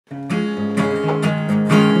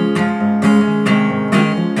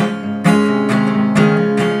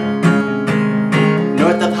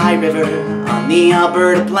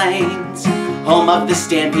Alberta plains, home of the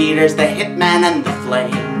Stampeders, the Hitman and the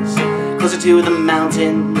Flames. Closer to the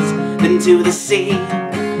mountains than to the sea,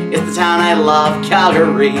 it's the town I love,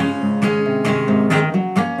 Calgary.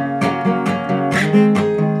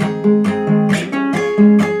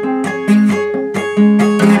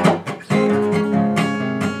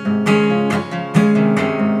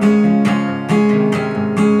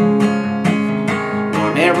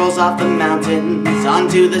 Warm air rolls off the mountains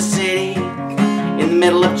onto the city. In the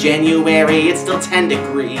middle of January, it's still 10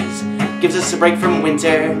 degrees. Gives us a break from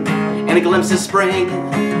winter and a glimpse of spring.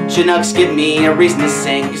 Chinooks give me a reason to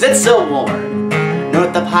sing, 'cause it's so warm.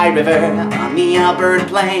 North of High River on the Alberta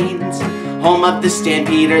plains, home of the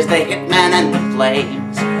Stampeders, the Hitman and the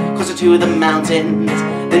Flames. Closer to the mountains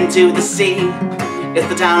than to the sea, it's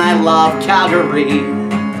the town I love, Calgary.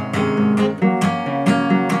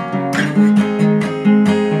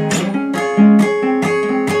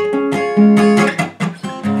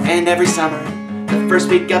 And every summer, the first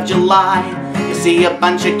week of July, you'll see a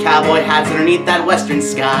bunch of cowboy hats underneath that western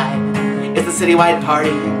sky. It's a citywide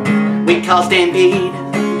party we call Stampede.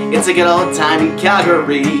 It's a good old time in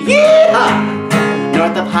Calgary. Yeah!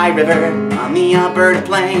 North of High River on the Alberta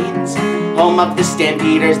plains, home of the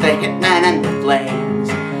Stampeders, the Hitman and the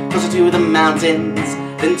Flames. Closer to the mountains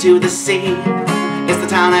than to the sea, it's the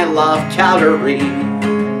town I love, Calgary.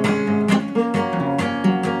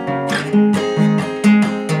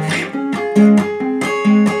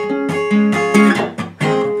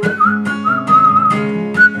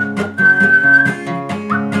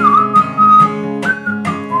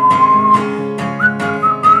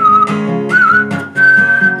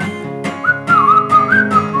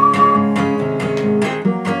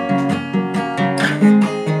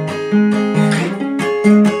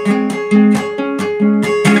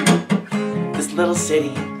 This little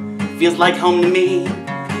city feels like home to me.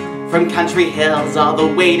 From country hills all the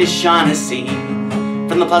way to Shaughnessy.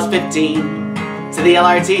 From the plus 15 to the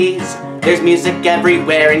LRTs, there's music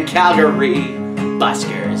everywhere in Calgary.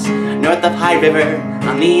 Buskers, north of High River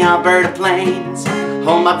on the Alberta plains,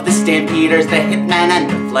 home of the Stampeders, the Hitman and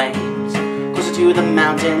the Flames. Closer to the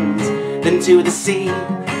mountains than to the sea,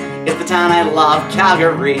 it's the town I love,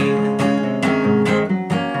 Calgary.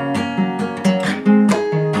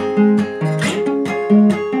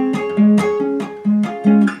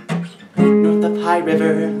 North of High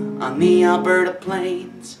River on the Alberta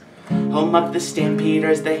plains, home of the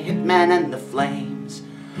Stampeders, the Hitman and the Flames.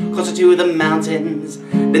 Closer to the mountains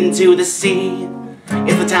than to the sea,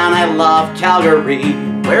 it's the town I love, Calgary.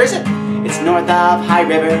 Where is it? It's north of High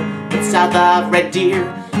River, it's south of Red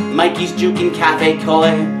Deer. Mikey's Juke and Cafe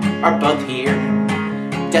Koi are both here.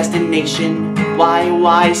 Destination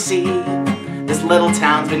YYC. This little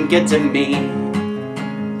town's been good to me.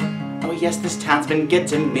 Oh yes, this town's been good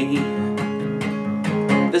to me.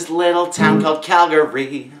 This little town called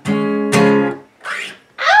Calgary.